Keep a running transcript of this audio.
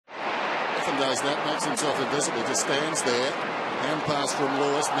often does that, makes himself invisible, just stands there. Hand pass from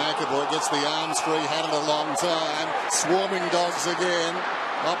Lewis. McAvoy gets the arms free, had it a long time. Swarming Dogs again.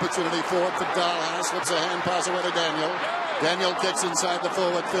 Opportunity for it for Dallas. Flips a hand pass away to Daniel. Daniel kicks inside the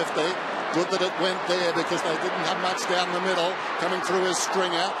forward 50. Good that it went there because they didn't have much down the middle. Coming through his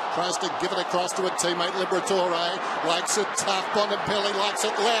stringer. Tries to give it across to a teammate, Liberatore. Likes it tough. Bontempelli likes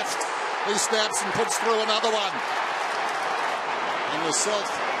it left. He snaps and puts through another one. And the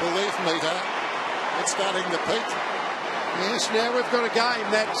self-belief meter, it's starting to peak. Yes, now we've got a game.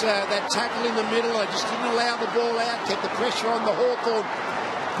 That tackle in the middle, they just didn't allow the ball out, kept the pressure on the Hawthorn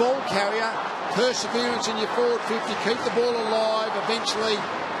ball carrier. Perseverance in your forward 50, keep the ball alive. Eventually,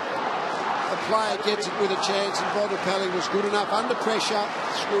 the player gets it with a chance, and Bontempelli was good enough under pressure,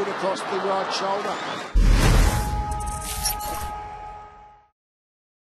 screwed across the right shoulder.